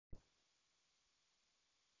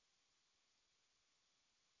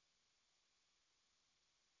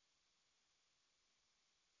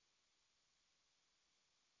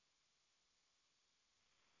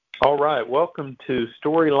All right, welcome to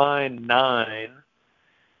Storyline 9.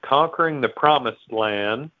 Conquering the Promised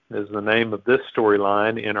Land is the name of this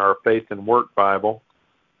storyline in our Faith and Work Bible.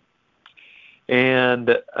 And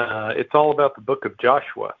it's all about the book of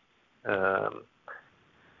Joshua,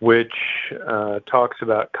 which talks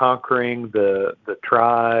about conquering the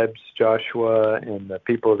tribes, Joshua and the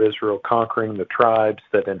people of Israel conquering the tribes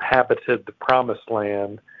that inhabited the Promised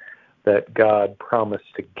Land that God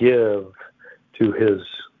promised to give to his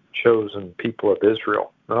chosen people of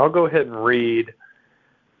Israel. And I'll go ahead and read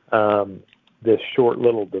this short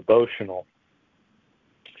little devotional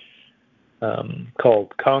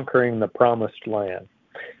called Conquering the Promised Land.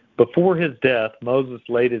 Before his death, Moses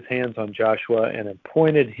laid his hands on Joshua and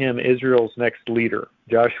appointed him Israel's next leader.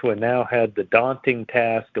 Joshua now had the daunting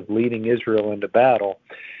task of leading Israel into battle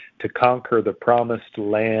to conquer the promised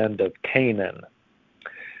land of Canaan.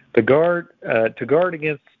 To guard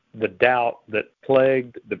against the doubt that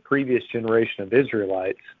plagued the previous generation of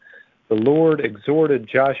Israelites, the Lord exhorted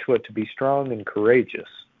Joshua to be strong and courageous,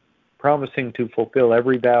 promising to fulfill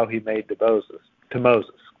every vow he made to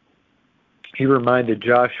Moses. He reminded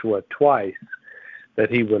Joshua twice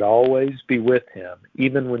that he would always be with him,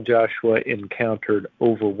 even when Joshua encountered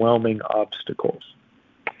overwhelming obstacles.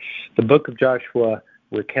 The book of Joshua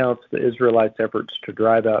recounts the Israelites' efforts to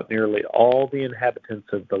drive out nearly all the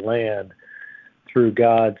inhabitants of the land through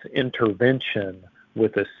God's intervention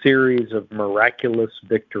with a series of miraculous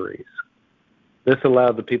victories. This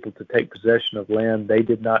allowed the people to take possession of land they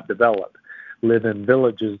did not develop, live in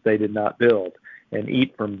villages they did not build, and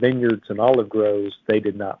eat from vineyards and olive groves they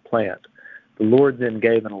did not plant. The Lord then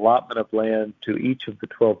gave an allotment of land to each of the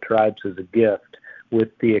 12 tribes as a gift, with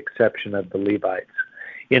the exception of the Levites.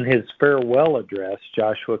 In his farewell address,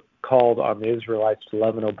 Joshua called on the Israelites to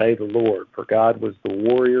love and obey the Lord, for God was the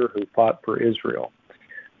warrior who fought for Israel.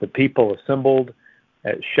 The people assembled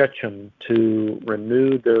at Shechem to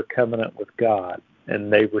renew their covenant with God,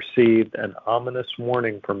 and they received an ominous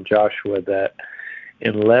warning from Joshua that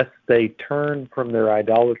unless they turned from their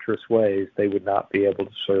idolatrous ways, they would not be able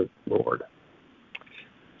to serve the Lord.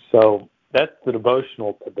 So that's the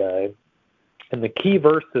devotional today. And the key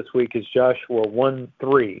verse this week is Joshua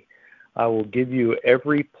 1:3. I will give you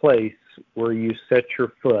every place where you set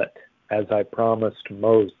your foot, as I promised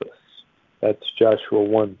Moses. That's Joshua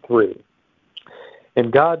 1:3.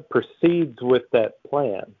 And God proceeds with that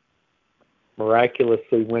plan,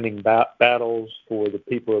 miraculously winning battles for the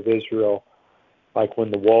people of Israel, like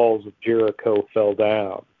when the walls of Jericho fell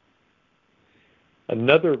down.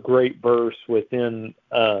 Another great verse within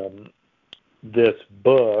this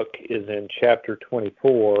book is in chapter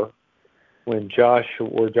 24, where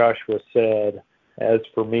Joshua said, "As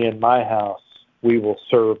for me and my house, we will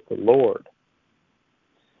serve the Lord."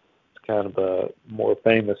 It's kind of a more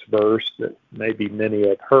famous verse that maybe many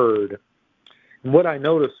have heard. And what I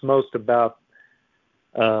notice most about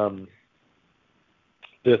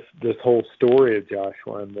this whole story of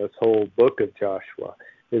Joshua and this whole book of Joshua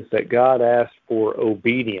is that God asked for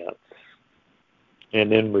obedience,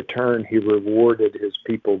 and in return he rewarded his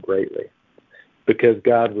people greatly. Because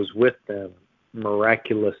God was with them,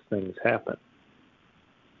 miraculous things happen.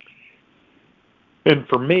 And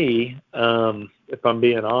for me, if I'm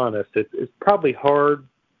being honest, it's probably harder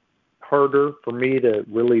for me to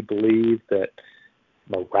really believe that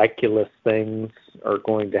miraculous things are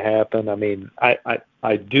going to happen. I mean,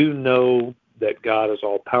 I do know that God is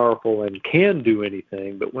all-powerful and can do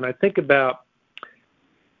anything, but when I think about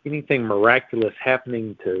anything miraculous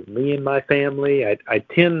happening to me and my family, I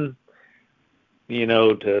tend,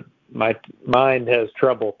 to my mind has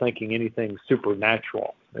trouble thinking anything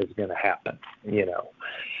supernatural is going to happen,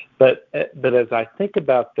 But as I think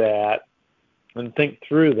about that and think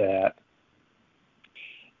through that,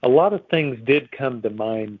 a lot of things did come to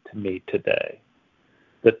mind to me today.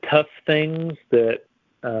 The tough things that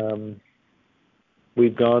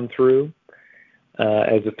we've gone through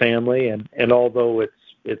as a family, and although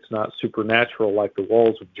it's not supernatural like the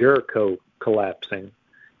walls of Jericho collapsing,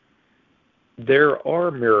 there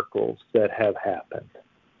are miracles that have happened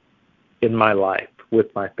in my life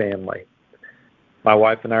with my family. My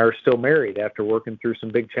wife and I are still married after working through some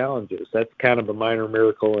big challenges. That's kind of a minor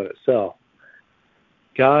miracle in itself.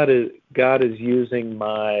 God is using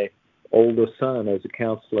my oldest son as a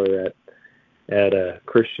counselor at a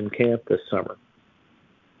Christian camp this summer.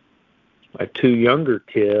 My two younger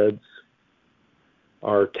kids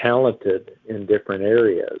are talented in different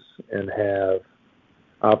areas and have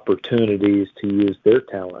opportunities to use their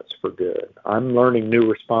talents for good. I'm learning new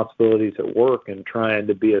responsibilities at work and trying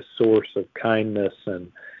to be a source of kindness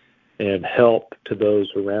and help to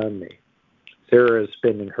those around me. Sarah is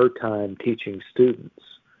spending her time teaching students.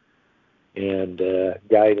 and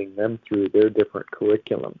guiding them through their different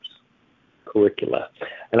curricula.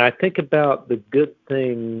 And I think about the good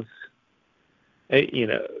things,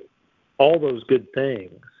 all those good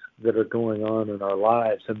things that are going on in our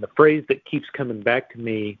lives. And the phrase that keeps coming back to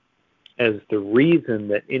me as the reason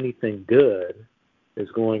that anything good is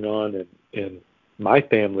going on in my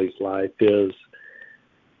family's life is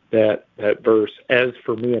that verse, "As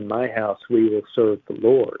for me and my house, we will serve the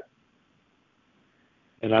Lord."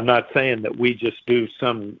 And I'm not saying that we just do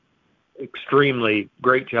some extremely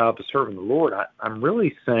great job of serving the Lord. I'm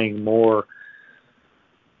really saying more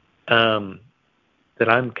that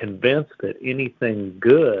I'm convinced that anything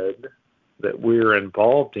good that we're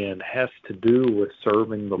involved in has to do with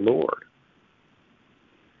serving the Lord.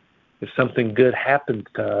 If something good happens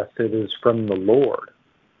to us, it is from the Lord.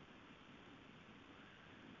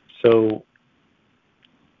 So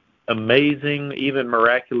amazing, even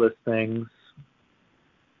miraculous things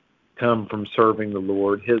come from serving the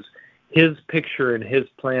Lord. His picture and his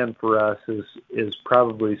plan for us is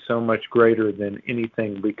probably so much greater than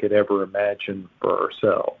anything we could ever imagine for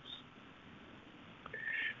ourselves.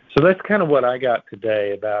 So that's kind of what I got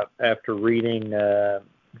today about after reading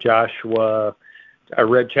Joshua. I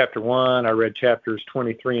read chapter 1. I read chapters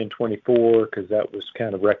 23 and 24 because that was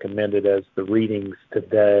kind of recommended as the readings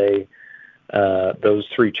today. Those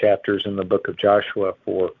 3 chapters in the book of Joshua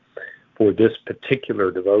for this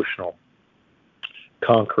particular devotional,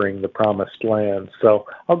 Conquering the Promised Land. So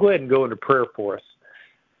I'll go ahead and go into prayer for us.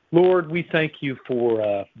 Lord, we thank you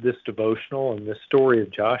for this devotional and this story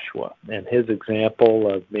of Joshua and his example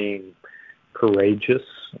of being courageous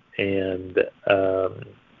and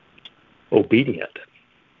obedient,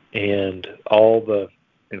 and all the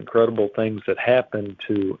incredible things that happened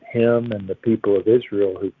to him and the people of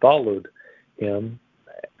Israel who followed him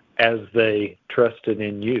as they trusted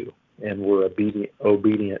in you and were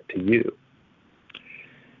obedient to you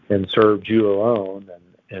and served you alone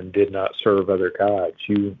and did not serve other gods.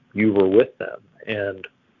 You were with them. And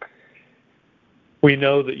we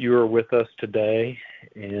know that you are with us today,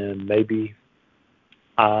 and maybe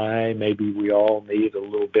we all need a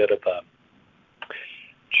little bit of a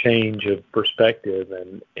change of perspective,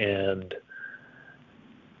 and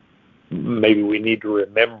maybe we need to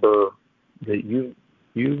remember that you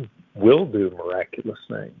will do miraculous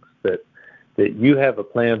things, that you have a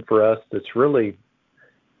plan for us that's really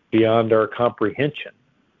beyond our comprehension,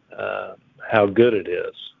 how good it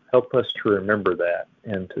is. Help us to remember that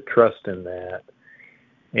and to trust in that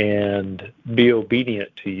and be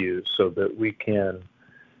obedient to you so that we can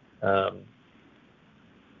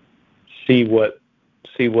see what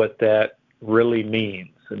that really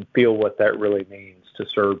means and feel what that really means to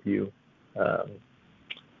serve you,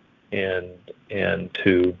 and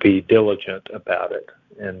to be diligent about it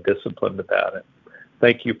and disciplined about it.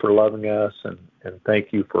 Thank you for loving us, and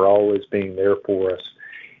thank you for always being there for us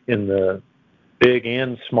in the big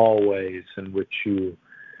and small ways in which you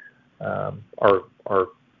are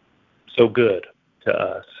so good to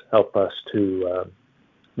us. Help us to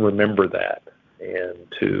remember that and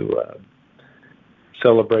to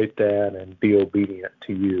celebrate that and be obedient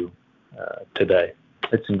to you today.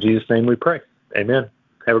 It's in Jesus' name we pray. Amen.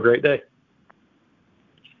 Have a great day.